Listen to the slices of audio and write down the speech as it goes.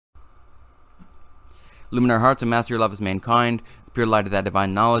Illumine our hearts and master your love as mankind. The pure light of that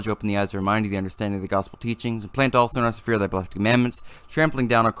divine knowledge, open the eyes of our mind to the understanding of the gospel teachings, and plant also in us the fear of thy blessed commandments, trampling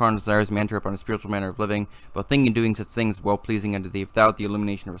down our carnal desires, and enter upon a spiritual manner of living, both thinking and doing such things well-pleasing unto thee, without the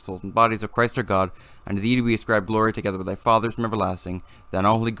illumination of our souls and bodies, O Christ our God. Unto thee do we ascribe glory together with thy fathers from everlasting, thine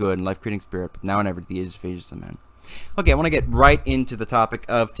all holy good and life-creating spirit, but now and ever to the ages of ages. Amen. Okay, I want to get right into the topic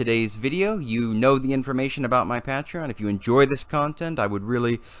of today's video. You know the information about my Patreon. If you enjoy this content, I would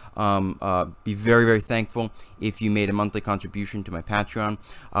really be very, very thankful if you made a monthly contribution to my Patreon.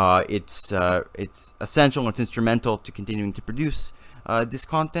 It's essential, it's instrumental to continuing to produce this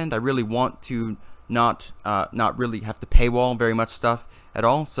content. I really want to not really have to paywall very much stuff at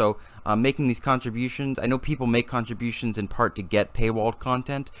all. So making these contributions, I know people make contributions in part to get paywalled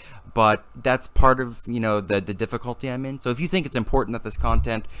content, but that's part of, you know, the difficulty I'm in. So if you think it's important that this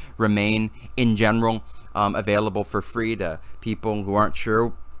content remain in general available for free to people who aren't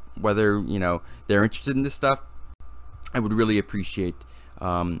sure whether, you know, they're interested in this stuff, I would really appreciate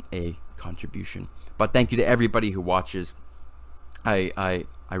a contribution. But thank you to everybody who watches. I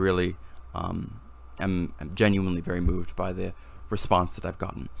really I'm genuinely very moved by the response that I've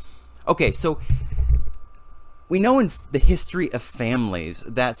gotten. Okay, so we know in the history of families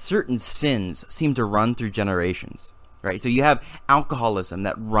that certain sins seem to run through generations, right? So you have alcoholism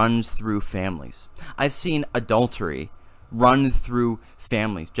that runs through families. I've seen adultery run through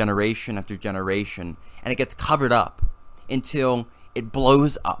families, generation after generation, and it gets covered up until it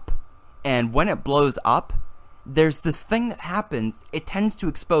blows up. And when it blows up, there's this thing that happens. It tends to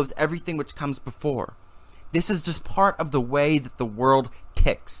expose everything which comes before. This is just part of the way that the world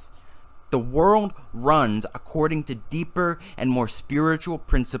ticks. The world runs according to deeper and more spiritual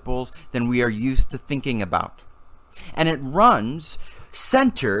principles than we are used to thinking about. And it runs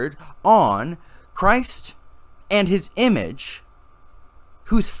centered on Christ and his image,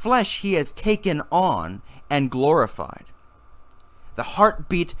 whose flesh he has taken on and glorified. The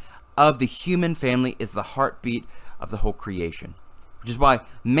heartbeat of the human family is the heartbeat of the whole creation, which is why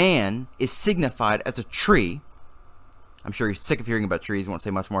man is signified as a tree. I'm sure you're sick of hearing about trees. I won't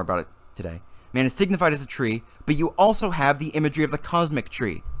say much more about it today. Man is signified as a tree, but you also have the imagery of the cosmic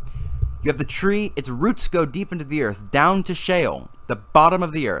tree. You have the tree, its roots go deep into the earth, down to Sheol, the bottom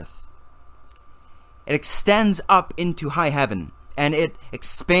of the earth. It extends up into high heaven, and it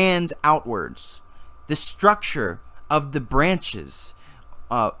expands outwards. The structure of the branches,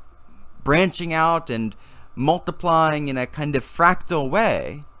 branching out and multiplying in a kind of fractal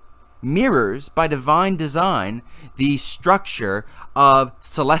way, mirrors by divine design the structure of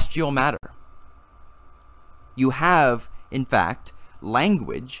celestial matter. You have, in fact,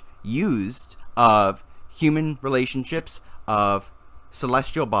 language used of human relationships, of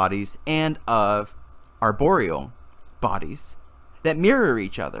celestial bodies, and of arboreal bodies that mirror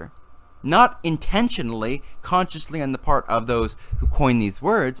each other. Not intentionally, consciously on the part of those who coin these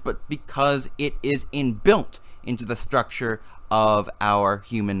words, but because it is inbuilt into the structure of our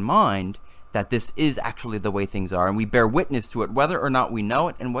human mind that this is actually the way things are, and we bear witness to it whether or not we know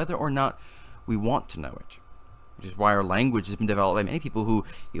it and whether or not we want to know it. Which is why our language has been developed by many people who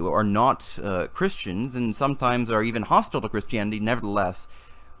are not Christians and sometimes are even hostile to Christianity. Nevertheless,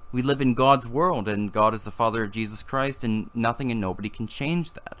 we live in God's world, and God is the Father of Jesus Christ, and nothing and nobody can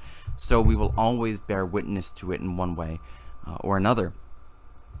change that. So we will always bear witness to it in one way or another.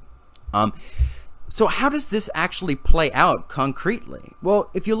 So how does this actually play out concretely? Well,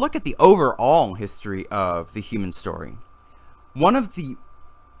 if you look at the overall history of the human story, one of the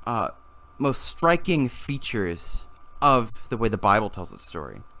most striking features of the way the Bible tells its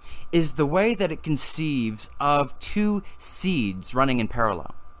story is the way that it conceives of two seeds running in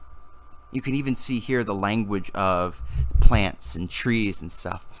parallel. You can even see here the language of plants and trees and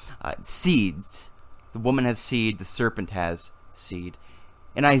stuff. Seeds. The woman has seed, the serpent has seed.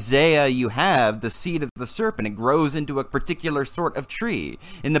 In Isaiah, you have the seed of the serpent. It grows into a particular sort of tree.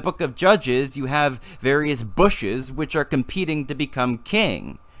 In the book of Judges, you have various bushes which are competing to become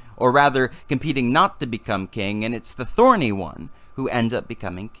king. Or rather, competing not to become king, and it's the thorny one who ends up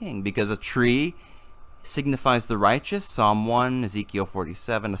becoming king. Because a tree signifies the righteous, Psalm 1, Ezekiel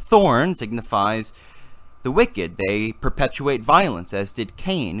 47. A thorn signifies the wicked. They perpetuate violence, as did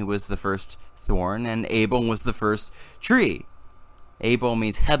Cain, who was the first thorn, and Abel was the first tree. Abel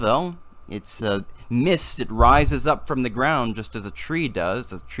means Hebel. It's a mist. It rises up from the ground just as a tree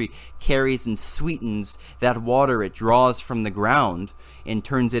does. As a tree carries and sweetens that water it draws from the ground and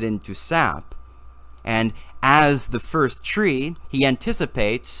turns it into sap. And as the first tree, he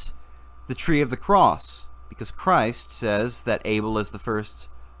anticipates the tree of the cross, because Christ says that Abel is the first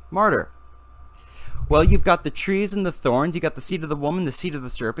martyr. Well, you've got the trees and the thorns, you got the seed of the woman, the seed of the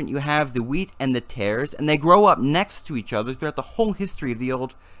serpent, you have the wheat and the tares, and they grow up next to each other throughout the whole history of the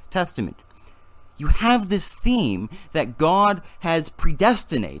Old Testament. You have this theme that God has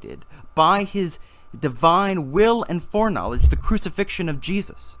predestinated by his divine will and foreknowledge, the crucifixion of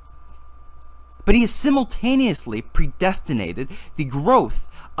Jesus. But he has simultaneously predestinated the growth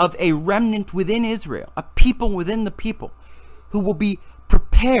of a remnant within Israel, a people within the people, who will be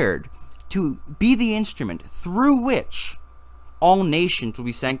prepared to be the instrument through which all nations will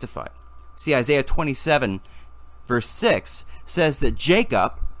be sanctified. See, Isaiah 27, verse 6 says that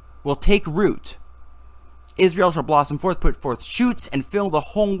Jacob will take root. Israel shall blossom forth, put forth shoots, and fill the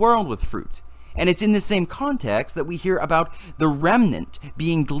whole world with fruit. And it's in the same context that we hear about the remnant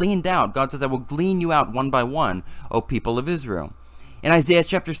being gleaned out. God says, I will glean you out one by one, O people of Israel. In Isaiah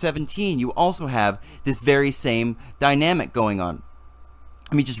chapter 17, you also have this very same dynamic going on.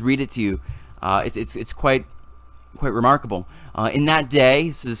 Let me just read it to you. It's quite remarkable. In that day,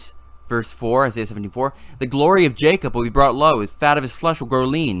 this is verse 4, Isaiah 17:4, the glory of Jacob will be brought low, the fat of his flesh will grow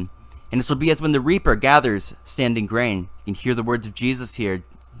lean. And it shall be as when the reaper gathers standing grain. You can hear the words of Jesus here,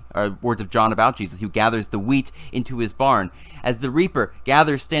 words of John about Jesus, who gathers the wheat into his barn. As the reaper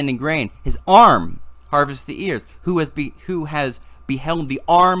gathers standing grain, his arm harvests the ears. Who has beheld the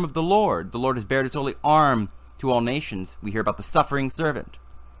arm of the Lord? The Lord has bared his holy arm to all nations. We hear about the suffering servant.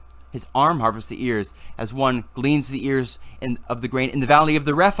 His arm harvests the ears, as one gleans the ears of the grain in the valley of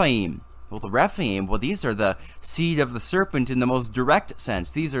the Rephaim. Well, the Rephaim, these are the seed of the serpent in the most direct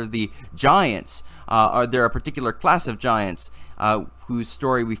sense. These are the giants. They're a particular class of giants whose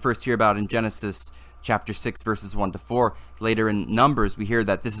story we first hear about in Genesis chapter 6, verses 1 to 4. Later in Numbers, we hear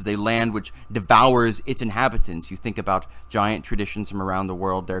that this is a land which devours its inhabitants. You think about giant traditions from around the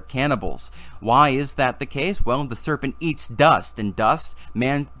world. They're cannibals. Why is that the case? Well, the serpent eats dust, and dust,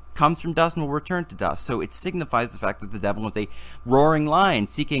 man comes from dust and will return to dust. So it signifies the fact that the devil is a roaring lion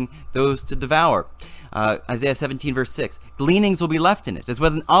seeking those to devour. Isaiah 17 verse 6, gleanings will be left in it, as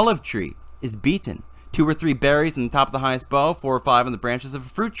when an olive tree is beaten. 2 or 3 berries on the top of the highest bough, 4 or 5 on the branches of a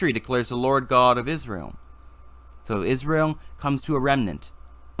fruit tree, declares the Lord God of Israel. So Israel comes to a remnant.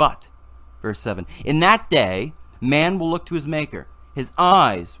 But, verse 7, in that day, man will look to his maker. His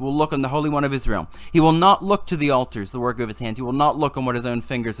eyes will look on the Holy One of Israel. He will not look to the altars, the work of his hands. He will not look on what his own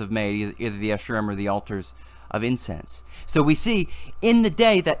fingers have made, either the Asherim or the altars of incense. So we see in the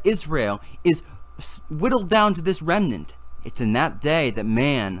day that Israel is whittled down to this remnant, it's in that day that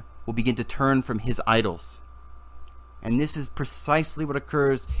man will begin to turn from his idols. And this is precisely what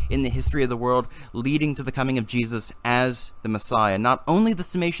occurs in the history of the world, leading to the coming of Jesus as the Messiah. Not only the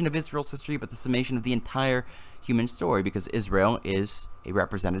summation of Israel's history, but the summation of the entire human story, because Israel is a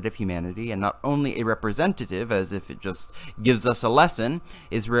representative humanity, and not only a representative as if it just gives us a lesson.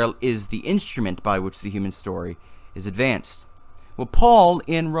 Israel is the instrument by which the human story is advanced. Well, Paul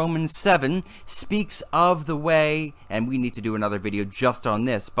in Romans 7 speaks of the way, and we need to do another video just on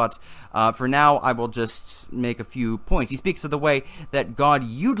this, but for now I will just make a few points. He speaks of the way that God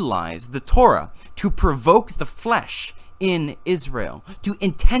utilized the Torah to provoke the flesh in Israel, to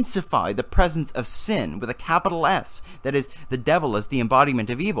intensify the presence of sin with a capital S, that is, the devil as the embodiment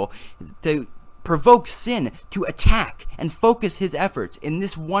of evil, to provoke sin to attack and focus his efforts in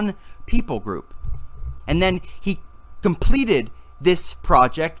this one people group. And then he completed this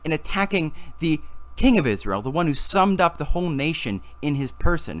project in attacking the King of Israel, the one who summed up the whole nation in his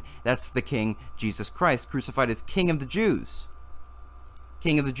person. That's the King Jesus Christ, crucified as King of the Jews.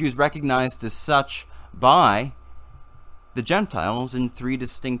 King of the Jews, recognized as such by the Gentiles in 3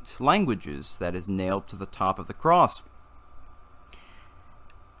 distinct languages, that is nailed to the top of the cross.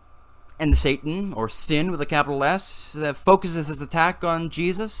 And the Satan, or sin with a capital S, focuses his attack on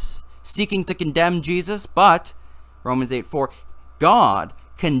Jesus, seeking to condemn Jesus, but, Romans 8:4, God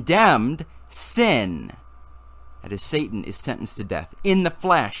condemned sin. That is, Satan is sentenced to death in the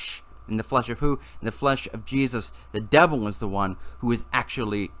flesh. In the flesh of who? In the flesh of Jesus. The devil is the one who is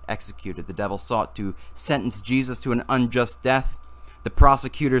actually executed. The devil sought to sentence Jesus to an unjust death. The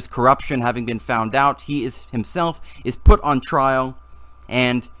prosecutor's corruption having been found out, he himself is put on trial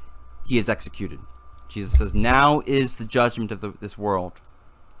and he is executed. Jesus says, now is the judgment of this world.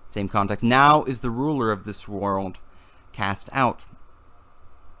 Same context. Now is the ruler of this world cast out.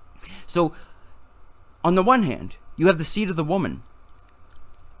 So, on the one hand, you have the seed of the woman.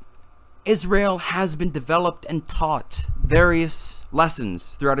 Israel has been developed and taught various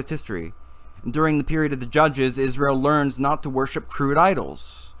lessons throughout its history. During the period of the Judges, Israel learns not to worship crude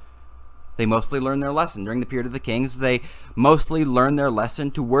idols. They mostly learn their lesson. During the period of the Kings, they mostly learn their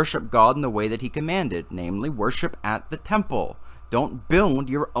lesson to worship God in the way that he commanded, namely worship at the temple. Don't build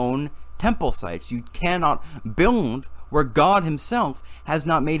your own temple sites. You cannot build where God himself has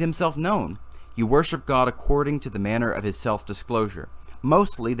not made himself known. You worship God according to the manner of his self-disclosure.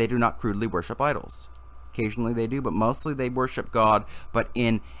 Mostly, they do not crudely worship idols. Occasionally they do, but mostly they worship God, but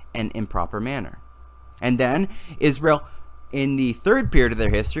in an improper manner. And then Israel, in the third period of their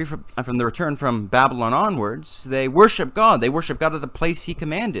history, from the return from Babylon onwards, they worship God. They worship God at the place he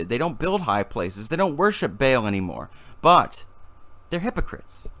commanded. They don't build high places. They don't worship Baal anymore. But they're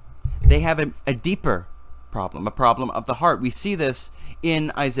hypocrites. They have a deeper problem, a problem of the heart. We see this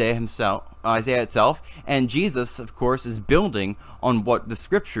in Isaiah itself, and Jesus, of course, is building on what the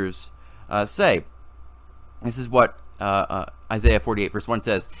scriptures say. This is what Isaiah 48 verse 1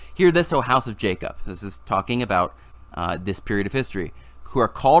 says, "Hear this, O house of Jacob." This is talking about this period of history. "Who are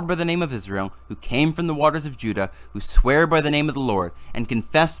called by the name of Israel, who came from the waters of Judah, who swear by the name of the Lord, and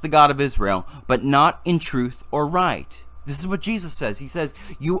confess the God of Israel, but not in truth or right." This is what Jesus says. He says,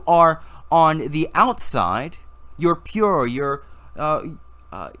 you are on the outside, you're pure, you're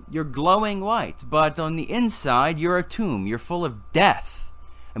glowing white, but on the inside, you're a tomb, you're full of death.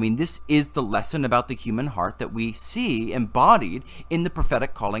 I mean, this is the lesson about the human heart that we see embodied in the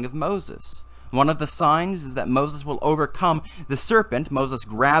prophetic calling of Moses. One of the signs is that Moses will overcome the serpent. Moses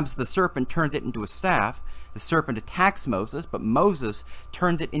grabs the serpent, turns it into a staff. The serpent attacks Moses, but Moses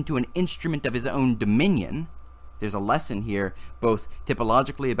turns it into an instrument of his own dominion. There's a lesson here, both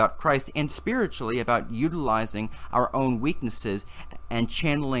typologically about Christ and spiritually about utilizing our own weaknesses and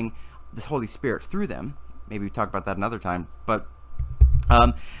channeling the Holy Spirit through them. Maybe we talk about that another time, but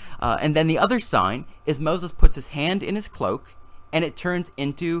and then the other sign is Moses puts his hand in his cloak, and it turns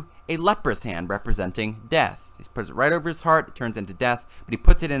into a leprous hand representing death. He puts it right over his heart, it turns into death, but he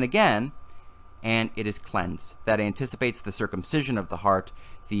puts it in again, and it is cleansed. That anticipates the circumcision of the heart,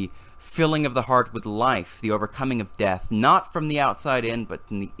 the filling of the heart with life, the overcoming of death, not from the outside in, but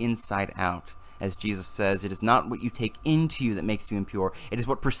from the inside out. As Jesus says, it is not what you take into you that makes you impure, it is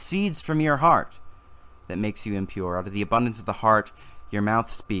what proceeds from your heart that makes you impure. Out of the abundance of the heart, your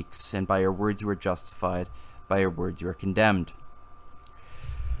mouth speaks, and by your words you are justified, by your words you are condemned.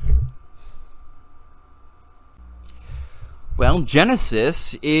 Well,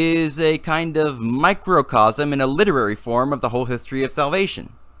 Genesis is a kind of microcosm in a literary form of the whole history of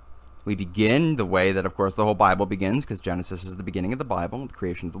salvation. We begin the way that, of course, the whole Bible begins, because Genesis is the beginning of the Bible, the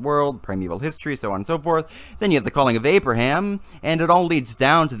creation of the world, primeval history, so on and so forth. Then you have the calling of Abraham, and it all leads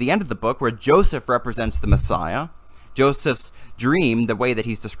down to the end of the book where Joseph represents the Messiah. Joseph's dream, the way that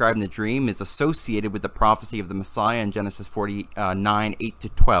he's described in the dream, is associated with the prophecy of the Messiah in Genesis 49,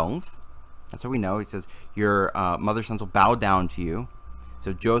 8-12. That's what we know. He says, your mother's sons will bow down to you.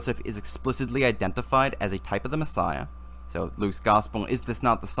 So Joseph is explicitly identified as a type of the Messiah. So Luke's gospel, is this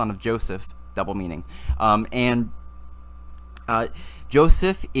not the son of Joseph? Double meaning.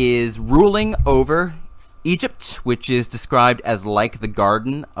 Joseph is ruling over Egypt, which is described as like the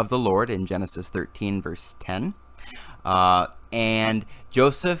garden of the Lord in Genesis 13, verse 10. And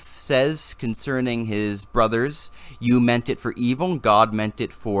Joseph says concerning his brothers, you meant it for evil, God meant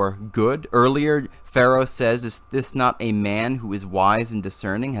it for good. Earlier, Pharaoh says, is this not a man who is wise and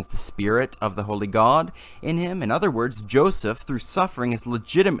discerning, has the spirit of the holy God in him? In other words, Joseph, through suffering, is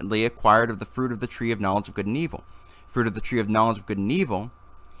legitimately acquired of the fruit of the tree of knowledge of good and evil. Fruit of the tree of knowledge of good and evil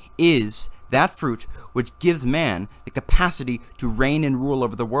is that fruit which gives man the capacity to reign and rule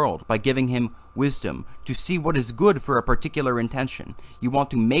over the world by giving him wisdom, to see what is good for a particular intention. You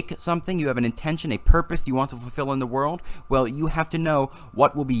want to make something, you have an intention, a purpose you want to fulfill in the world, well, you have to know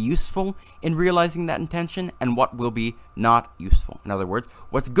what will be useful in realizing that intention and what will be not useful. In other words,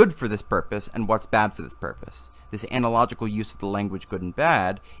 what's good for this purpose and what's bad for this purpose. This analogical use of the language good and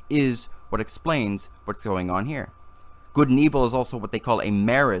bad is what explains what's going on here. Good and evil is also what they call a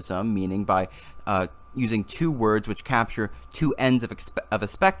merism, meaning by using two words which capture two ends of a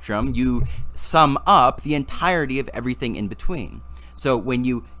spectrum, you sum up the entirety of everything in between. So when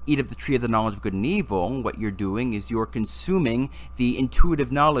you eat of the tree of the knowledge of good and evil, what you're doing is you're consuming the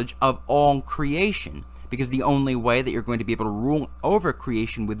intuitive knowledge of all creation. Because the only way that you're going to be able to rule over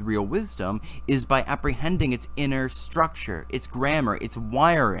creation with real wisdom is by apprehending its inner structure, its grammar, its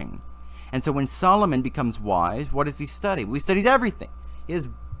wiring. And so when Solomon becomes wise, what does he study? Well, he studies everything. He has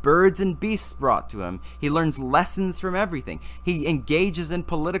birds and beasts brought to him. He learns lessons from everything. He engages in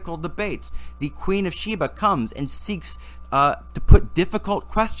political debates. The Queen of Sheba comes and seeks to put difficult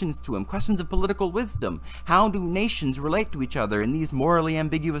questions to him, questions of political wisdom. How do nations relate to each other in these morally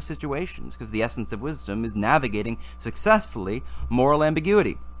ambiguous situations? Because the essence of wisdom is navigating successfully moral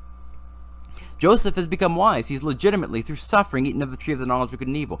ambiguity. Joseph has become wise. He's legitimately, through suffering, eaten of the tree of the knowledge of good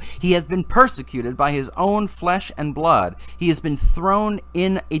and evil. He has been persecuted by his own flesh and blood. He has been thrown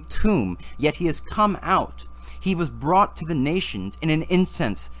in a tomb, yet he has come out. He was brought to the nations in an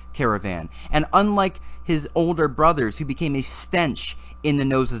incense caravan. And unlike his older brothers, who became a stench in the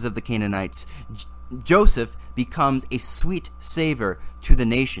noses of the Canaanites, Joseph becomes a sweet savor to the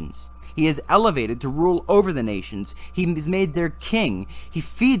nations. He is elevated to rule over the nations. He is made their king. He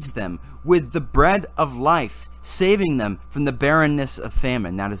feeds them with the bread of life, saving them from the barrenness of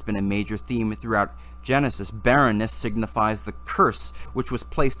famine. That has been a major theme throughout Genesis. Barrenness signifies the curse which was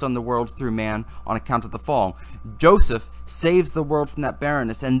placed on the world through man on account of the fall. Joseph saves the world from that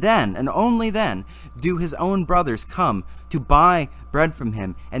barrenness, and then, and only then, do his own brothers come to buy bread from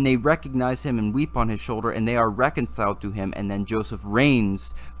him, and they recognize him and weep on his shoulder, and they are reconciled to him, and then Joseph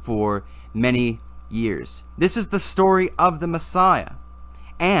reigns for many years. This is the story of the Messiah.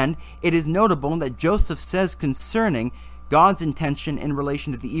 And it is notable that Joseph says concerning God's intention in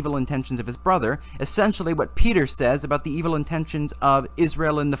relation to the evil intentions of his brother, essentially what Peter says about the evil intentions of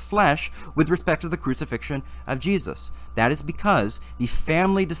Israel in the flesh with respect to the crucifixion of Jesus. That is because the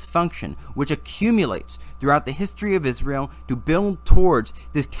family dysfunction, which accumulates throughout the history of Israel to build towards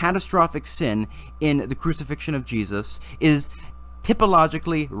this catastrophic sin in the crucifixion of Jesus, is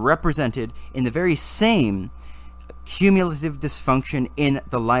typologically represented in the very same cumulative dysfunction in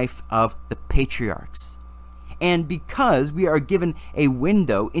the life of the patriarchs. And because we are given a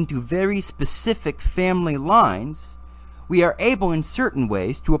window into very specific family lines, we are able in certain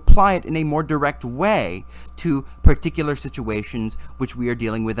ways to apply it in a more direct way to particular situations which we are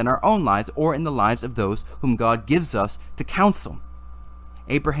dealing with in our own lives or in the lives of those whom God gives us to counsel.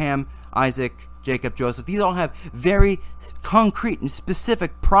 Abraham, Isaac, Jacob, Joseph, these all have very concrete and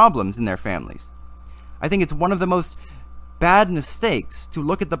specific problems in their families. I think it's one of the most bad mistakes to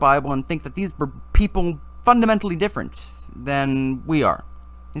look at the Bible and think that these were people fundamentally different than we are.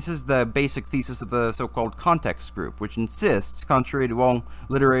 This is the basic thesis of the so-called context group, which insists, contrary to all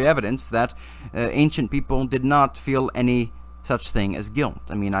literary evidence, that ancient people did not feel any such thing as guilt.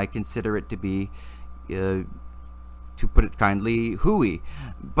 I mean, I consider it to be, to put it kindly, hooey.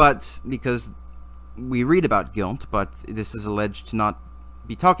 But because we read about guilt, but this is alleged to not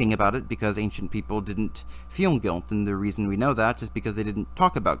be talking about it because ancient people didn't feel guilt, and the reason we know that is because they didn't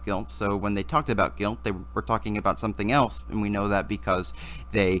talk about guilt. So when they talked about guilt, they were talking about something else, and we know that because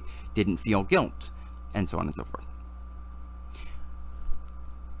they didn't feel guilt, and so on and so forth.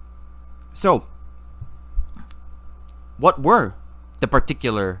 So, what were the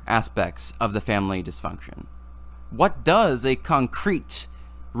particular aspects of the family dysfunction? What does a concrete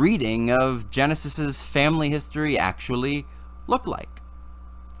reading of Genesis's family history actually look like?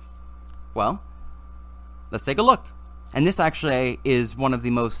 Well, let's take a look. And this actually is one of the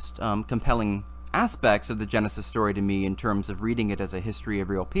most compelling aspects of the Genesis story to me in terms of reading it as a history of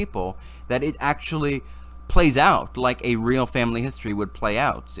real people, that it actually plays out like a real family history would play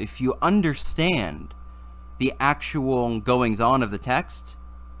out. If you understand the actual goings-on of the text,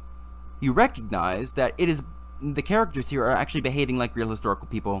 you recognize that it is the characters here are actually behaving like real historical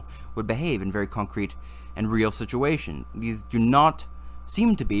people would behave in very concrete and real situations. These do not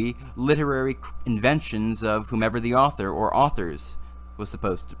seem to be literary inventions of whomever the author or authors were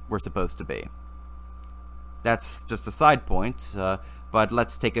supposed to be. That's just a side point, but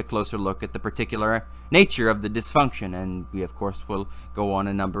let's take a closer look at the particular nature of the dysfunction, and we of course will go on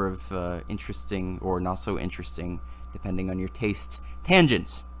a number of interesting or not so interesting, depending on your taste,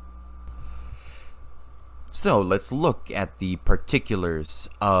 tangents. So let's look at the particulars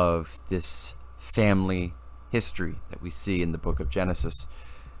of this family history that we see in the book of Genesis.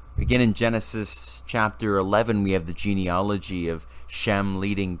 Begin in Genesis chapter 11, we have the genealogy of Shem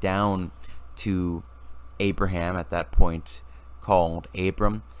leading down to Abraham, at that point called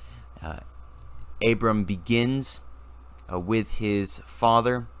Abram. Abram begins with his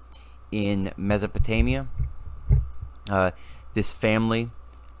father in Mesopotamia. This family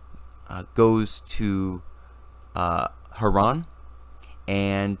goes to Haran,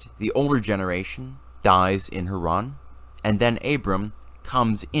 and the older generation dies in Haran, and then Abram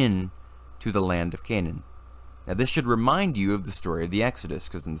comes in to the land of Canaan. Now this should remind you of the story of the Exodus,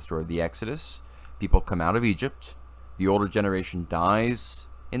 because in the story of the Exodus, people come out of Egypt, the older generation dies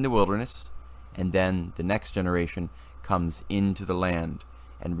in the wilderness, and then the next generation comes into the land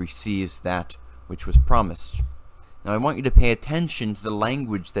and receives that which was promised. Now I want you to pay attention to the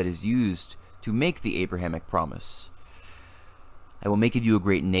language that is used to make the Abrahamic promise. I will make of you a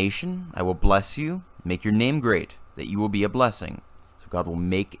great nation, I will bless you, make your name great, that you will be a blessing. So God will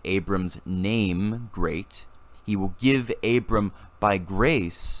make Abram's name great. He will give Abram by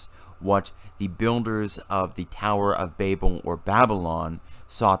grace what the builders of the Tower of Babel or Babylon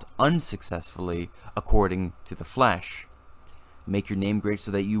sought unsuccessfully according to the flesh. Make your name great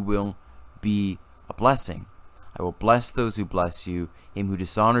so that you will be a blessing. I will bless those who bless you. Him who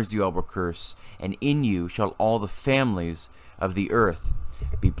dishonors you I will curse. And in you shall all the families of the earth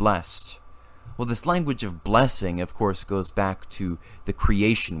be blessed. Well, this language of blessing, of course, goes back to the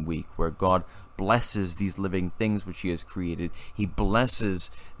creation week, where God blesses these living things which he has created. He blesses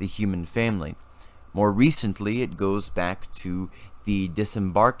the human family. More recently, it goes back to the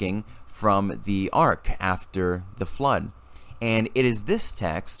disembarking from the ark after the flood. And it is this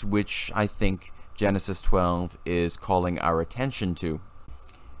text which I think Genesis 12 is calling our attention to.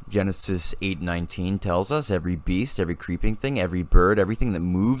 Genesis 8:19 tells us every beast, every creeping thing, every bird, everything that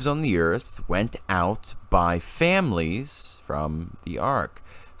moves on the earth went out by families from the ark.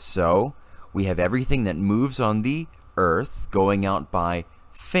 So we have everything that moves on the earth going out by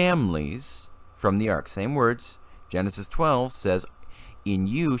families from the ark. Same words. Genesis 12 says, in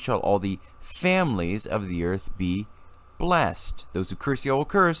you shall all the families of the earth be blessed. Those who curse you, I will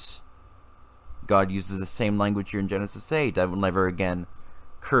curse. God uses the same language here in Genesis 8. I will never again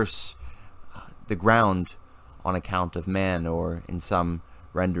curse the ground on account of man, or in some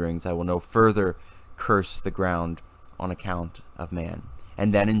renderings, I will no further curse the ground on account of man.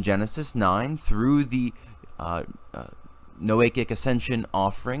 And then in Genesis 9, through the Noachic ascension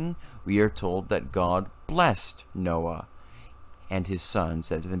offering, we are told that God blessed Noah and his sons,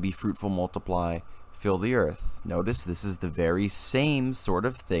 said to them, be fruitful, multiply, fill the earth. Notice this is the very same sort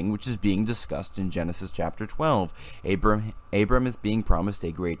of thing which is being discussed in Genesis chapter 12. Abram is being promised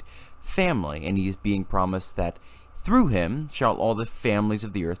a great family, and he is being promised that through him shall all the families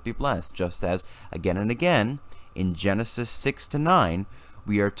of the earth be blessed, just as again and again in Genesis 6-9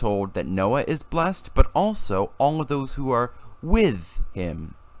 we are told that Noah is blessed, but also all of those who are with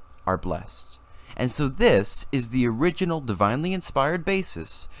him are blessed. And so this is the original divinely inspired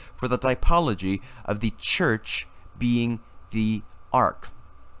basis for the typology of the church being the ark.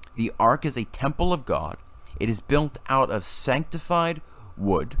 The ark is a temple of God. It is built out of sanctified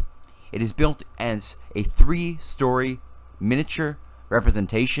wood. It is built as a 3-story miniature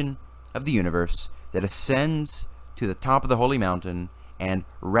representation of the universe that ascends to the top of the holy mountain and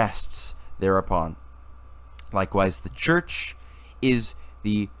rests thereupon. Likewise, the church is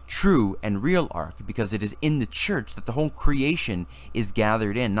the true and real ark, because it is in the church that the whole creation is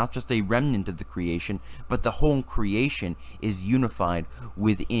gathered in, not just a remnant of the creation, but the whole creation is unified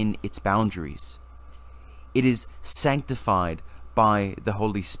within its boundaries. It is sanctified by the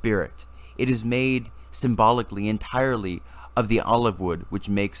Holy Spirit. It is made symbolically entirely of the olive wood, which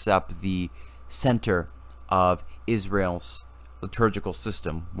makes up the center of Israel's liturgical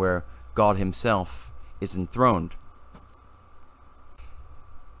system, where God himself is enthroned.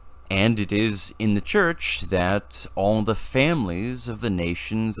 And it is in the church that all the families of the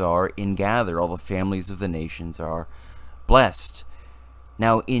nations are ingathered. All the families of the nations are blessed.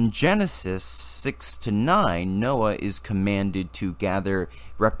 Now, in Genesis 6-9, Noah is commanded to gather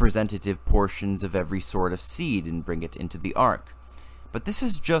representative portions of every sort of seed and bring it into the ark. But this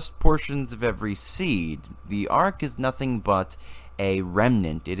is just portions of every seed. The ark is nothing but a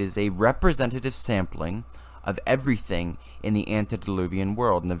remnant. It is a representative sampling of everything in the antediluvian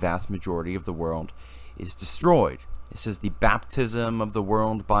world, and the vast majority of the world is destroyed. This is the baptism of the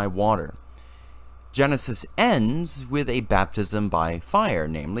world by water. Genesis ends with a baptism by fire,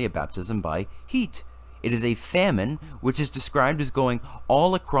 namely a baptism by heat. It is a famine which is described as going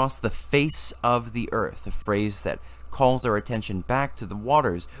all across the face of the earth, a phrase that calls our attention back to the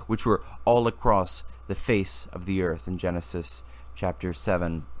waters which were all across the face of the earth in Genesis chapter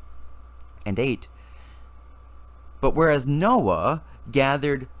 7 and 8. But whereas Noah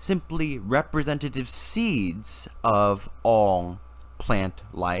gathered simply representative seeds of all plant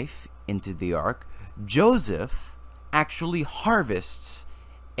life into the ark, Joseph actually harvests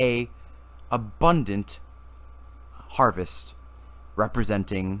a abundant harvest,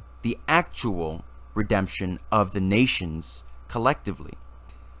 representing the actual redemption of the nations collectively.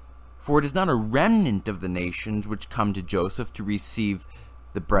 For it is not a remnant of the nations which come to Joseph to receive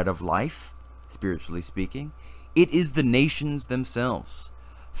the bread of life, spiritually speaking. It is the nations themselves.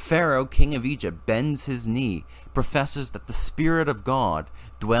 Pharaoh, king of Egypt, bends his knee, professes that the Spirit of God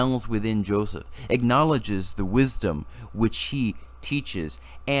dwells within Joseph, acknowledges the wisdom which he teaches,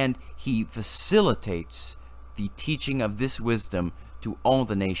 and he facilitates the teaching of this wisdom to all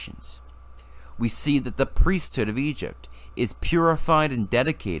the nations. We see that the priesthood of Egypt is purified and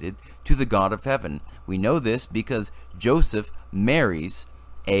dedicated to the God of heaven. We know this because Joseph marries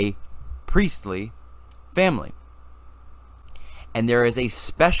a priestly family. And there is a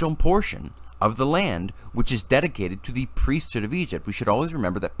special portion of the land which is dedicated to the priesthood of Egypt. We should always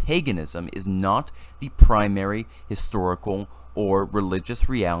remember that paganism is not the primary historical or religious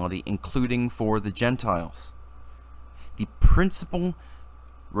reality, including for the Gentiles. The principal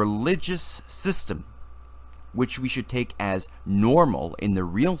religious system, which we should take as normal in the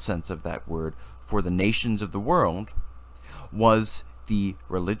real sense of that word for the nations of the world, was the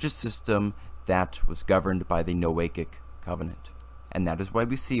religious system that was governed by the Noachic covenant. And that is why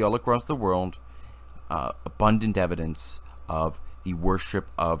we see all across the world abundant evidence of the worship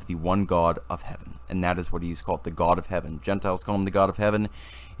of the one God of heaven. And that is what he's called, the God of heaven. Gentiles call him the God of heaven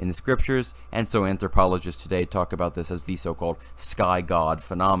in the scriptures, and so anthropologists today talk about this as the so-called sky god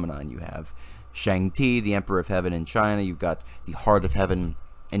phenomenon. You have Shang-Ti, the Emperor of Heaven in China. You've got the Heart of Heaven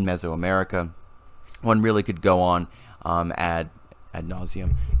in Mesoamerica. One really could go on ad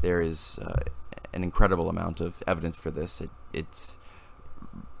nauseum. There is an incredible amount of evidence for this. It's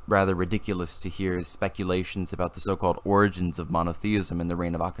rather ridiculous to hear speculations about the so-called origins of monotheism in the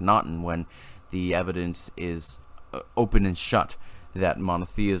reign of Akhenaten, when the evidence is open and shut that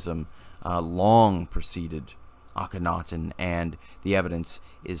monotheism long preceded Akhenaten, and the evidence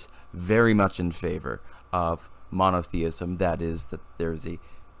is very much in favor of monotheism. That is, that there is a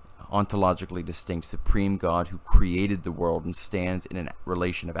ontologically distinct supreme God who created the world and stands in a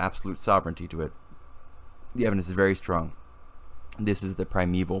relation of absolute sovereignty to it. The evidence is very strong. This is the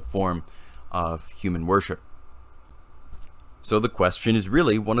primeval form of human worship. So the question is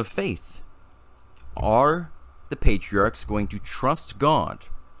really one of faith. Are the patriarchs going to trust God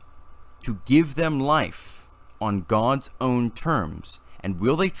to give them life on God's own terms? And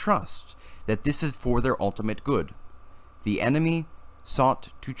will they trust that this is for their ultimate good? The enemy sought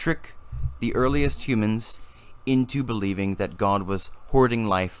to trick the earliest humans into believing that God was hoarding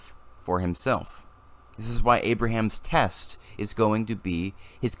life for himself. This is why Abraham's test is going to be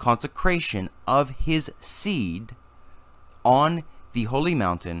his consecration of his seed on the holy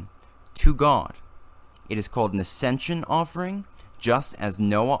mountain to God. It is called an ascension offering, just as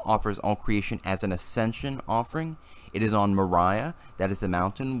Noah offers all creation as an ascension offering. It is on Moriah, that is the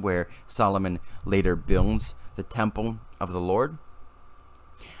mountain where Solomon later builds the temple of the Lord.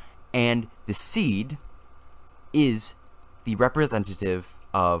 And the seed is the representative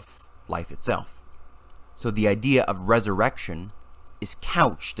of life itself. So the idea of resurrection is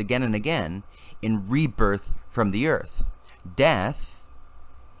couched again and again in rebirth from the earth. Death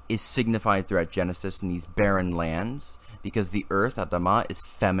is signified throughout Genesis in these barren lands because the earth, Adamah, is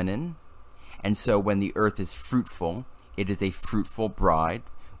feminine. And so when the earth is fruitful, it is a fruitful bride,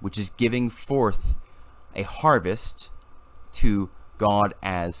 which is giving forth a harvest to God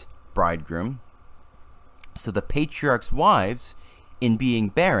as bridegroom. So the patriarchs' wives, in being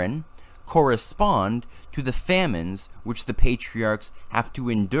barren, correspond to the famines which the patriarchs have to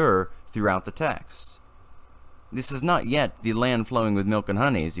endure throughout the text. This is not yet the land flowing with milk and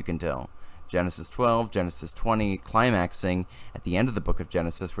honey, as you can tell. Genesis 12, Genesis 20, climaxing at the end of the book of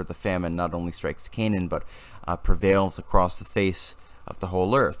Genesis, where the famine not only strikes Canaan, but prevails across the face of the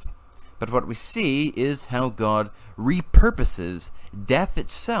whole earth. But what we see is how God repurposes death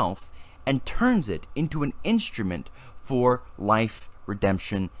itself and turns it into an instrument for life,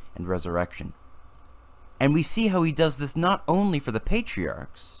 redemption, and resurrection. And we see how he does this not only for the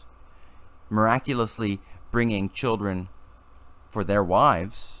patriarchs, miraculously bringing children for their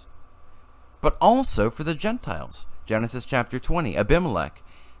wives, but also for the Gentiles. Genesis chapter 20, Abimelech,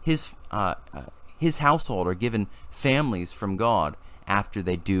 his household are given families from God after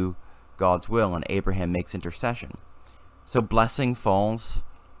they do God's will, and Abraham makes intercession. So blessing falls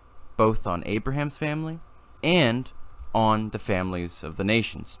both on Abraham's family and on the families of the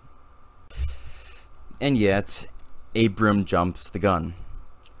nations. And yet, Abram jumps the gun.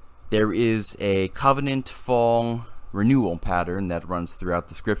 There is a covenant fall renewal pattern that runs throughout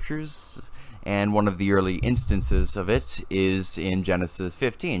the scriptures, and one of the early instances of it is in Genesis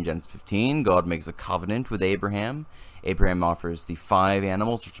 15. Genesis 15, God makes a covenant with Abraham. Abraham offers the 5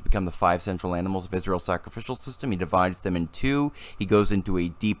 animals, which become the 5 central animals of Israel's sacrificial system. He divides them in 2. He goes into a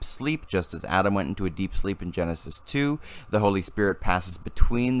deep sleep, just as Adam went into a deep sleep in Genesis 2. The Holy Spirit passes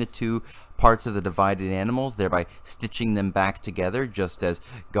between the 2 parts of the divided animals, thereby stitching them back together, just as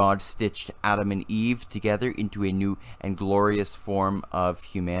God stitched Adam and Eve together into a new and glorious form of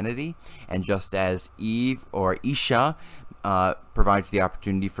humanity. And just as Eve, or Isha, provides the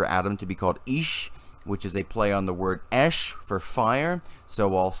opportunity for Adam to be called Ish, which is a play on the word Esh for fire,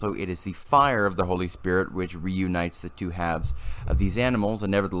 so also it is the fire of the Holy Spirit which reunites the 2 halves of these animals.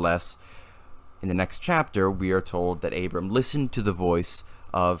 And nevertheless, in the next chapter, we are told that Abram listened to the voice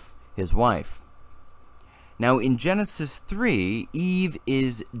of his wife. Now, in Genesis 3, Eve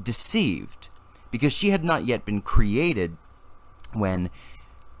is deceived because she had not yet been created when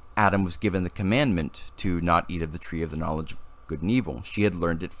Adam was given the commandment to not eat of the tree of the knowledge of good and evil. She had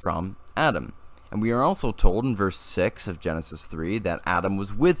learned it from Adam. And we are also told in verse 6 of Genesis 3 that Adam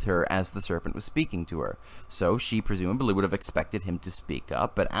was with her as the serpent was speaking to her. So she presumably would have expected him to speak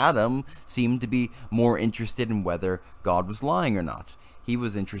up, but Adam seemed to be more interested in whether God was lying or not. He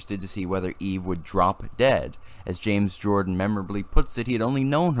was interested to see whether Eve would drop dead. As James Jordan memorably puts it, he had only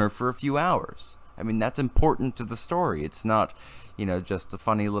known her for a few hours. I mean, that's important to the story. It's not, just a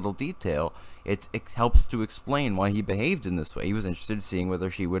funny little detail. It helps to explain why he behaved in this way. He was interested in seeing whether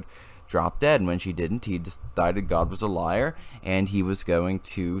she would drop dead, and when she didn't, he decided God was a liar, and he was going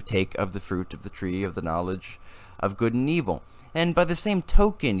to take of the fruit of the tree of the knowledge of good and evil. And by the same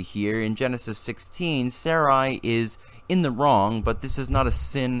token here, in Genesis 16, Sarai is in the wrong, but this is not a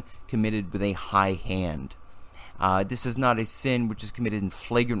sin committed with a high hand. This is not a sin which is committed in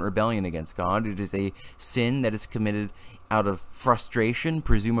flagrant rebellion against God. It is a sin that is committed out of frustration.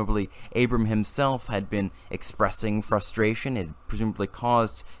 Presumably, Abram himself had been expressing frustration. It presumably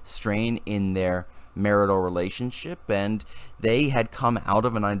caused strain in their marital relationship, and they had come out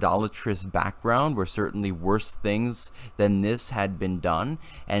of an idolatrous background where certainly worse things than this had been done,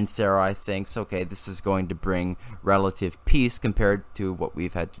 and Sarai thinks, okay, this is going to bring relative peace compared to what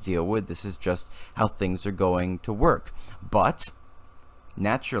we've had to deal with. This is just how things are going to work. But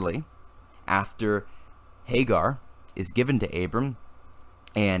naturally, after Hagar is given to Abram,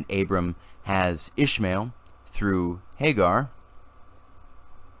 and Abram has Ishmael through Hagar,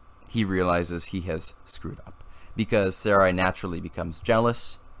 he realizes he has screwed up, because Sarai naturally becomes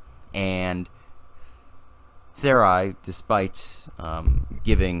jealous, and Sarai, despite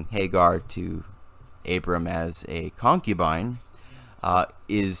giving Hagar to Abram as a concubine,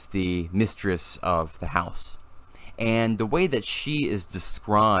 is the mistress of the house. And the way that she is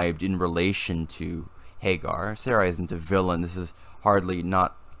described in relation to Hagar, Sarai isn't a villain, this is hardly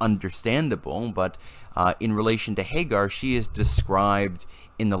not understandable, but in relation to Hagar, she is described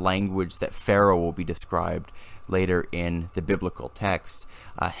in the language that Pharaoh will be described later in the biblical text.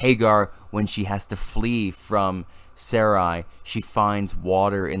 Hagar, when she has to flee from Sarai, she finds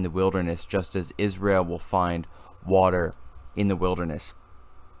water in the wilderness, just as Israel will find water in the wilderness.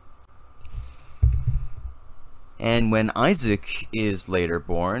 And when Isaac is later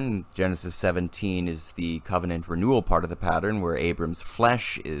born, Genesis 17 is the covenant renewal part of the pattern where Abram's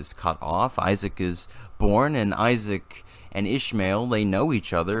flesh is cut off. Isaac is born, and Isaac and Ishmael, they know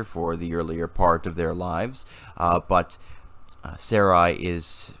each other for the earlier part of their lives, but Sarai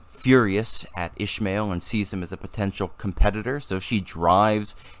is furious at Ishmael and sees him as a potential competitor, so she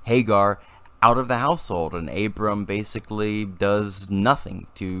drives Hagar out of the household, and Abram basically does nothing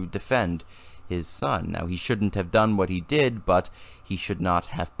to defend his son. Now, he shouldn't have done what he did, but he should not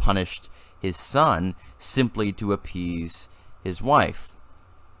have punished his son simply to appease his wife.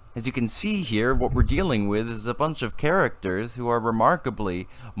 As you can see here, what we're dealing with is a bunch of characters who are remarkably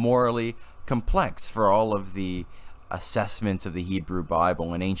morally complex for all of the assessments of the Hebrew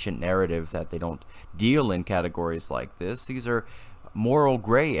Bible and ancient narrative that they don't deal in categories like this. These are moral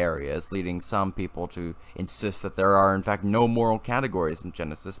gray areas, leading some people to insist that there are in fact no moral categories in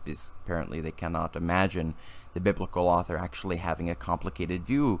Genesis, because apparently they cannot imagine the biblical author actually having a complicated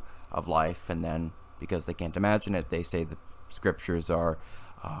view of life, and then because they can't imagine it, they say the scriptures are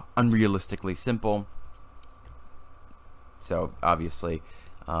unrealistically simple. So obviously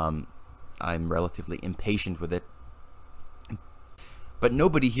I'm relatively impatient with it, but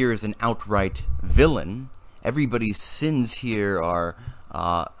nobody here is an outright villain. Everybody's sins here are,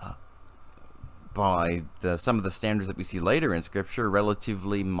 by some of the standards that we see later in Scripture,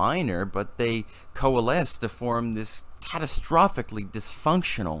 relatively minor, but they coalesce to form this catastrophically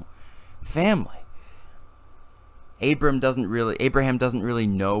dysfunctional family. Abraham doesn't really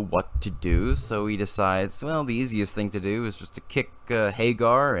know what to do, so he decides, well, the easiest thing to do is just to kick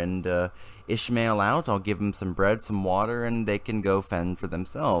Hagar and Ishmael out. I'll give them some bread, some water, and they can go fend for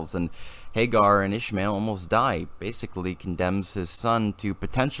themselves. And Hagar and Ishmael almost die. Basically condemns his son to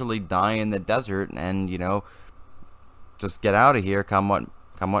potentially die in the desert and, just get out of here, come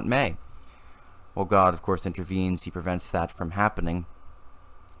what may. Well, God, of course, intervenes. He prevents that from happening.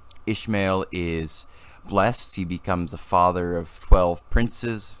 Ishmael is blessed. He becomes the father of 12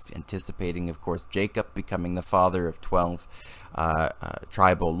 princes, anticipating, of course, Jacob becoming the father of 12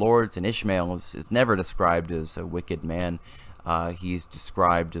 tribal lords. And Ishmael is never described as a wicked man. He's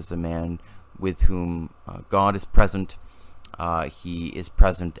described as a man with whom God is present. He is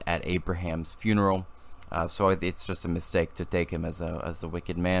present at Abraham's funeral. So it's just a mistake to take him as a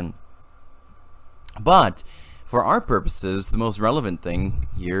wicked man. But for our purposes, the most relevant thing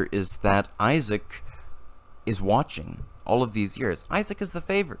here is that Isaac is watching all of these years. Isaac is the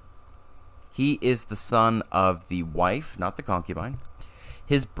favorite. He is the son of the wife, not the concubine.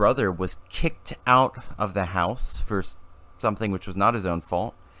 His brother was kicked out of the house for something which was not his own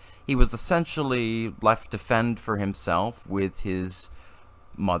fault. He was essentially left to fend for himself with his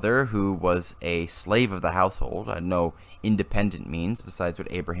mother, who was a slave of the household, had no independent means besides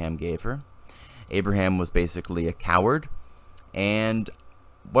what Abraham gave her. Abraham was basically a coward. And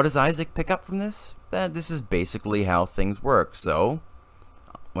what does Isaac pick up from this? That this is basically how things work. So,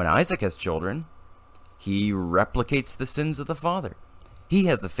 when Isaac has children, he replicates the sins of the father. He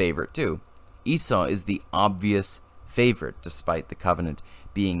has a favorite too. Esau is the obvious favorite, despite the covenant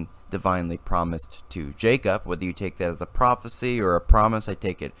being divinely promised to Jacob. Whether you take that as a prophecy or a promise, I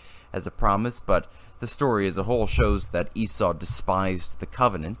take it as a promise, but the story as a whole shows that Esau despised the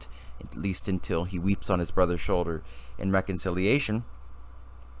covenant, at least until he weeps on his brother's shoulder in reconciliation.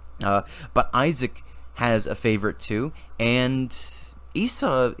 But Isaac has a favorite too, and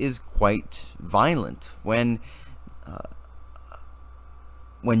Esau is quite violent. When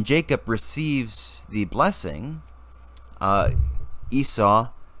Jacob receives the blessing, Esau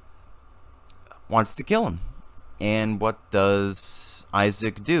wants to kill him. And what does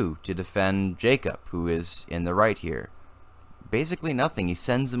Isaac do to defend Jacob, who is in the right here? Basically nothing. He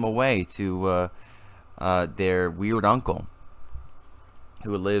sends him away to their weird uncle,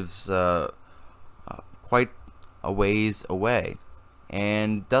 who lives quite a ways away,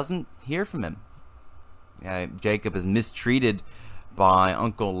 and doesn't hear from him. Jacob is mistreated by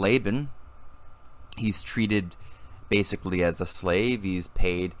Uncle Laban. He's treated basically as a slave. He's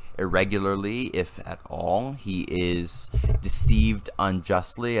paid irregularly, if at all. He is deceived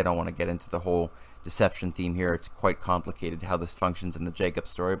unjustly. I don't want to get into the whole deception theme here. It's quite complicated how this functions in the Jacob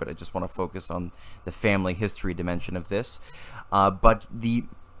story, but I just want to focus on the family history dimension of this. But the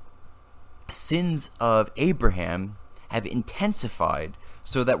sins of Abraham have intensified,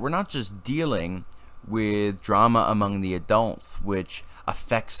 so that we're not just dealing with drama among the adults, which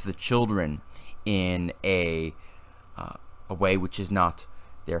affects the children in a way which is not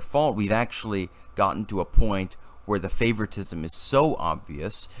their fault. We've actually gotten to a point where the favoritism is so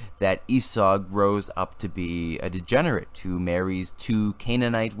obvious that Esau grows up to be a degenerate who marries 2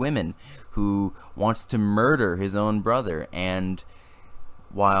 Canaanite women, who wants to murder his own brother. And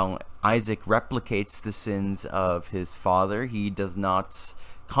while Isaac replicates the sins of his father, he does not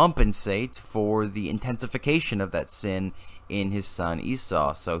compensate for the intensification of that sin in his son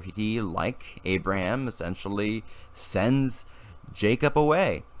Esau. So he, like Abraham, essentially sends Jacob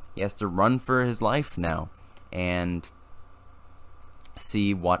away. He has to run for his life now and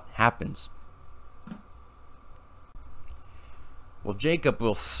see what happens. Well, Jacob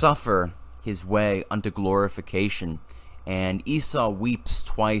will suffer his way unto glorification, and Esau weeps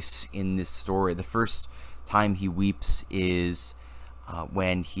twice in this story. The first time he weeps is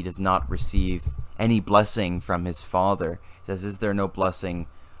when he does not receive any blessing from his father. He says, "Is there no blessing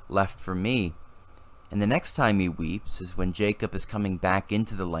left for me?" And the next time he weeps is when Jacob is coming back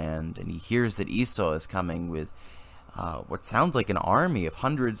into the land, and he hears that Esau is coming with what sounds like an army of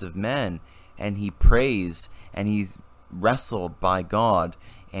hundreds of men, and he prays, and he's wrestled by God,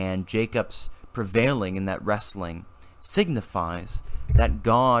 and Jacob's prevailing in that wrestling signifies that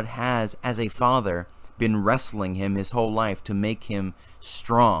God has, as a father, been wrestling him his whole life to make him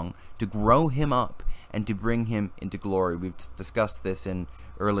strong, to grow him up, and to bring him into glory. We've discussed this in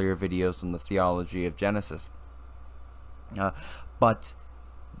earlier videos on the theology of Genesis. But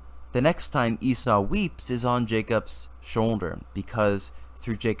the next time Esau weeps is on Jacob's shoulder, because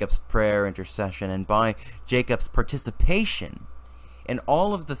through Jacob's prayer, intercession, and by Jacob's participation in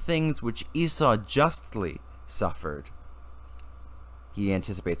all of the things which Esau justly suffered, he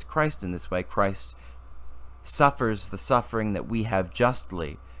anticipates Christ in this way. Christ suffers the suffering that we have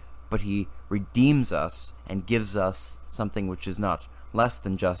justly, but he redeems us and gives us something which is not less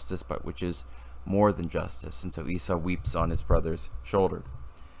than justice, but which is more than justice. And so Esau weeps on his brother's shoulder.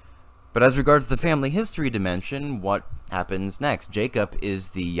 But as regards the family history dimension, what happens next? Jacob is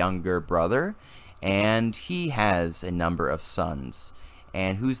the younger brother, and he has a number of sons.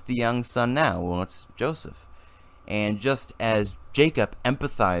 And who's the young son now? Well, it's Joseph. And just as Jacob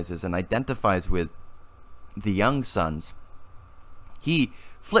empathizes and identifies with the young sons, he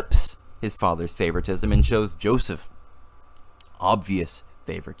flips his father's favoritism and shows Joseph obvious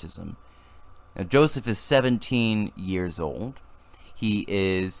favoritism. Now, Joseph is 17 years old. He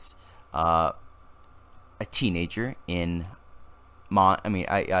is a teenager in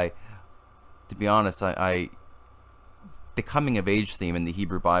to be honest, I the coming of age theme in the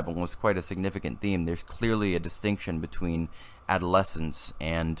Hebrew Bible was quite a significant theme. There's clearly a distinction between adolescence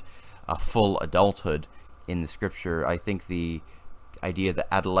and a full adulthood in the scripture. I think the idea that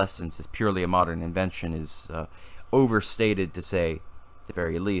adolescence is purely a modern invention is overstated, to say the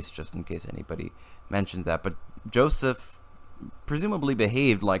very least, just in case anybody mentions that. But Joseph presumably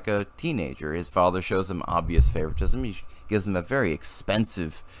behaved like a teenager. His father shows him obvious favoritism. He gives him a very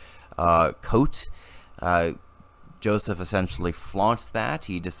expensive coat. Joseph essentially flaunts that.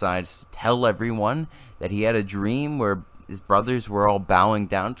 He decides to tell everyone that he had a dream where his brothers were all bowing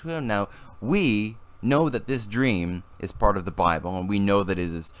down to him. Now, we know that this dream is part of the Bible, and we know that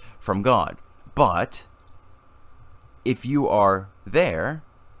it is from God. But if you are there,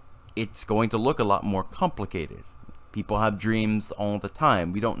 it's going to look a lot more complicated. People have dreams all the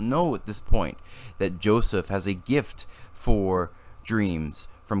time. We don't know at this point that Joseph has a gift for dreams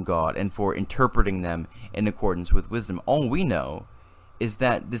from God and for interpreting them in accordance with wisdom. All we know is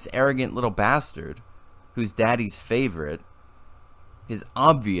that this arrogant little bastard, who's daddy's favorite, his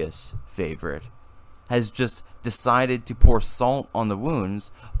obvious favorite, has just decided to pour salt on the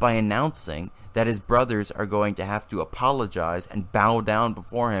wounds by announcing that his brothers are going to have to apologize and bow down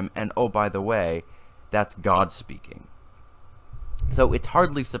before him, and oh, by the way, that's God speaking. So it's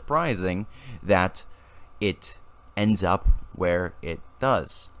hardly surprising that it ends up where it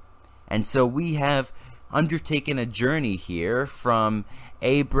does. And so we have undertaken a journey here from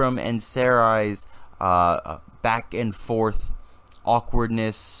Abram and Sarai's back and forth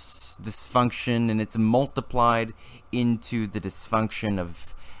awkwardness, dysfunction, and it's multiplied into the dysfunction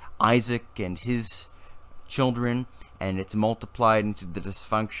of Isaac and his children, and it's multiplied into the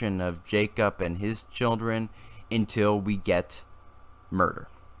dysfunction of Jacob and his children, until we get murder,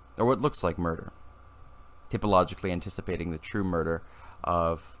 or what looks like murder, typologically anticipating the true murder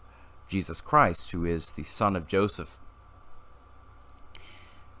of Jesus Christ, who is the son of Joseph.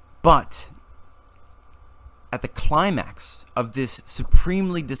 But at the climax of this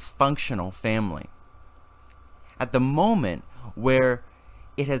supremely dysfunctional family, at the moment where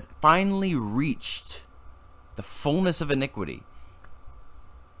it has finally reached the fullness of iniquity,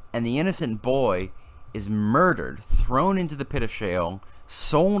 and the innocent boy is murdered, thrown into the pit of Sheol,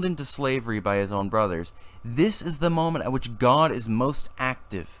 sold into slavery by his own brothers, this is the moment at which God is most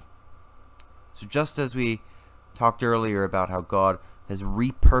active. So just as we talked earlier about how God has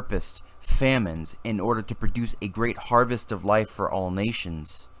repurposed famines in order to produce a great harvest of life for all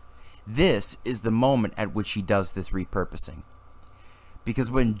nations, this is the moment at which he does this repurposing.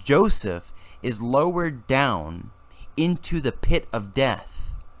 Because when Joseph is lowered down into the pit of death,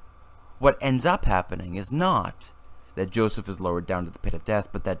 what ends up happening is not that Joseph is lowered down to the pit of death,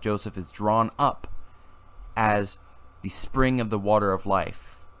 but that Joseph is drawn up as the spring of the water of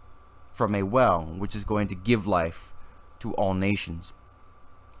life from a well which is going to give life to all nations.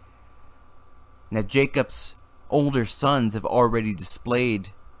 Now, Jacob's older sons have already displayed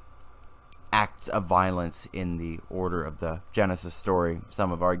acts of violence in the order of the Genesis story. Some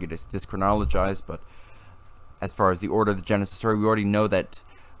have argued it's dischronologized, but as far as the order of the Genesis story, we already know that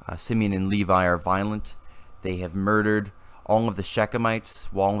Simeon and Levi are violent. They have murdered all of the Shechemites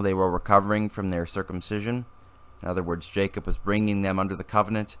while they were recovering from their circumcision. In other words, Jacob was bringing them under the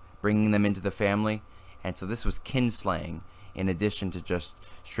covenant, bringing them into the family, and so this was kinslaying in addition to just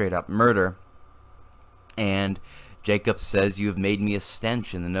straight up murder. And Jacob says, "You have made me a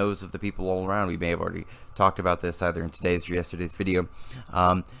stench in the nose of the people all around." We may have already talked about this either in today's or yesterday's video.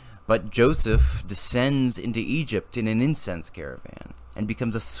 But Joseph descends into Egypt in an incense caravan and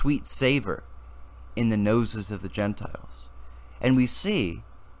becomes a sweet savor in the noses of the Gentiles. And we see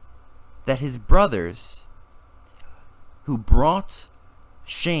that his brothers, who brought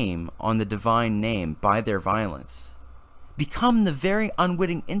shame on the divine name by their violence, become the very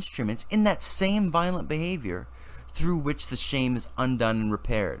unwitting instruments in that same violent behavior through which the shame is undone and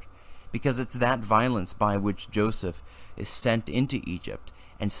repaired. Because it's that violence by which Joseph is sent into Egypt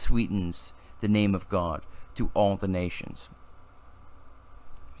and sweetens the name of God to all the nations.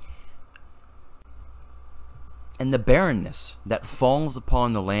 And the barrenness that falls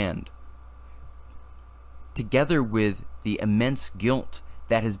upon the land, together with the immense guilt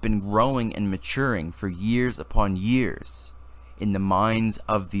that has been growing and maturing for years upon years in the minds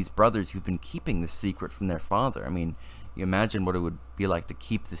of these brothers who've been keeping the secret from their father. I mean, you imagine what it would be like to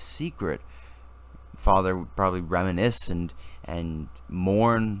keep the secret. Father would probably reminisce and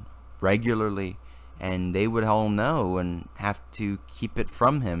mourn regularly, and they would all know and have to keep it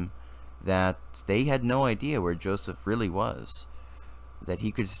from him that they had no idea where Joseph really was, that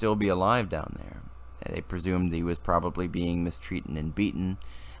he could still be alive down there. They presumed he was probably being mistreated and beaten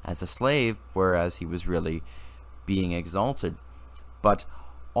as a slave, whereas he was really being exalted. But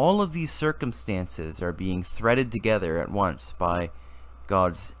all of these circumstances are being threaded together at once by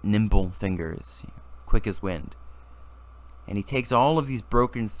God's nimble fingers, quick as wind. And he takes all of these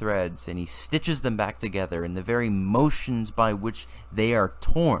broken threads and he stitches them back together in the very motions by which they are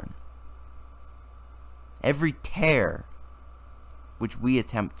torn. Every tear which we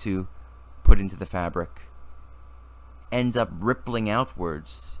attempt to put into the fabric ends up rippling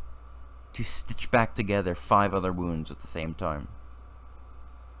outwards to stitch back together 5 other wounds at the same time.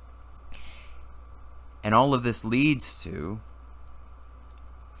 And all of this leads to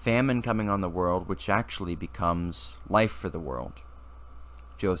famine coming on the world, which actually becomes life for the world.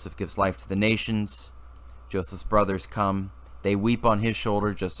 Joseph gives life to the nations. Joseph's brothers come. They weep on his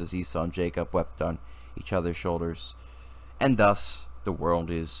shoulder, just as Esau and Jacob wept on each other's shoulders. And thus, the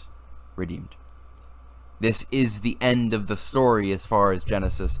world is redeemed. This is the end of the story as far as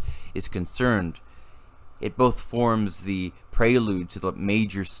Genesis is concerned. It both forms the prelude to the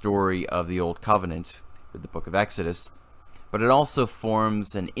major story of the Old Covenant, with the book of Exodus, but it also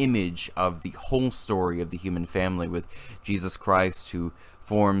forms an image of the whole story of the human family, with Jesus Christ, who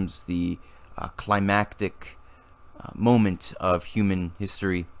forms the climactic moment of human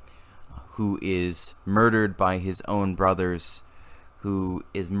history, who is murdered by his own brothers, who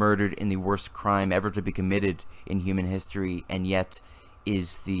is murdered in the worst crime ever to be committed in human history, and yet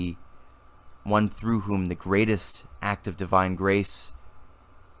is the one through whom the greatest act of divine grace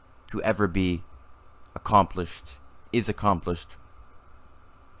to ever be accomplished is accomplished.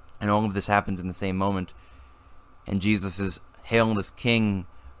 And all of this happens in the same moment, and Jesus is hailed as king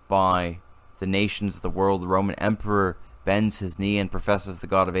by the nations of the world. The Roman emperor bends his knee and professes the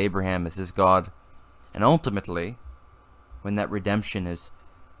God of Abraham as his God. And ultimately, when that redemption is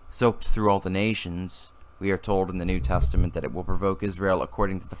soaked through all the nations, we are told in the New Testament that it will provoke Israel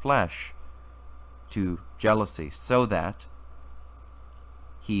according to the flesh to jealousy, so that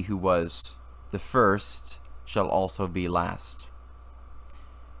he who was the first shall also be last.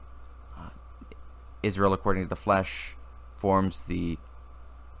 Israel according to the flesh forms the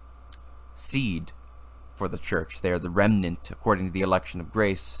seed for the church. They are the remnant according to the election of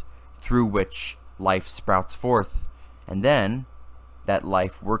grace, through which life sprouts forth. And then that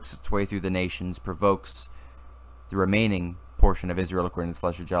life works its way through the nations, provokes the remaining portion of Israel according to the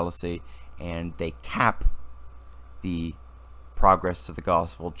flesh of jealousy, and they cap the progress of the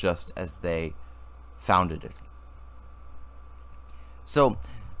gospel just as they founded it. So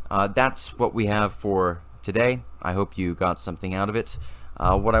that's what we have for today. I hope you got something out of it.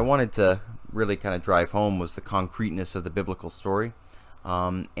 What I wanted to really kind of drive home was the concreteness of the biblical story.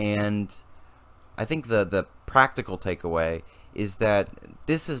 And I think the practical takeaway is that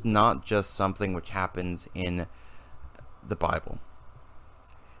this is not just something which happens in the Bible.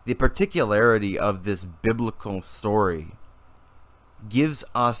 The particularity of this biblical story gives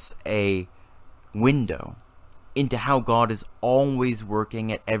us a window into how God is always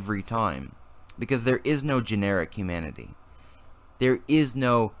working at every time, because there is no generic humanity. There is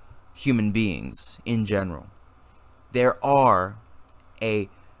no human beings in general. There are a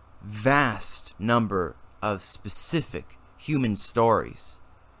vast number of specific human stories,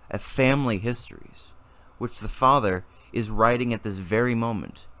 of family histories, which the Father is writing at this very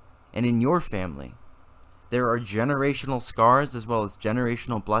moment. And in your family, there are generational scars as well as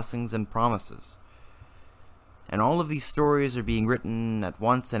generational blessings and promises. And all of these stories are being written at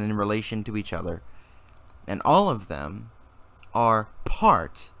once and in relation to each other. And all of them are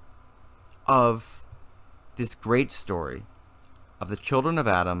part of this great story of the children of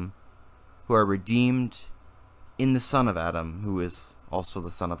Adam who are redeemed in the Son of Adam, who is also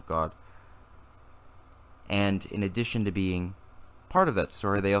the Son of God. And in addition to being part of that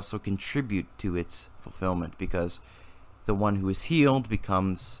story, they also contribute to its fulfillment, because the one who is healed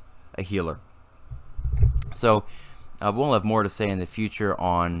becomes a healer. So we'll have more to say in the future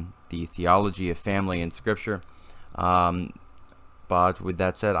on the theology of family in Scripture. But with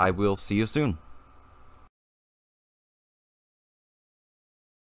that said, I will see you soon.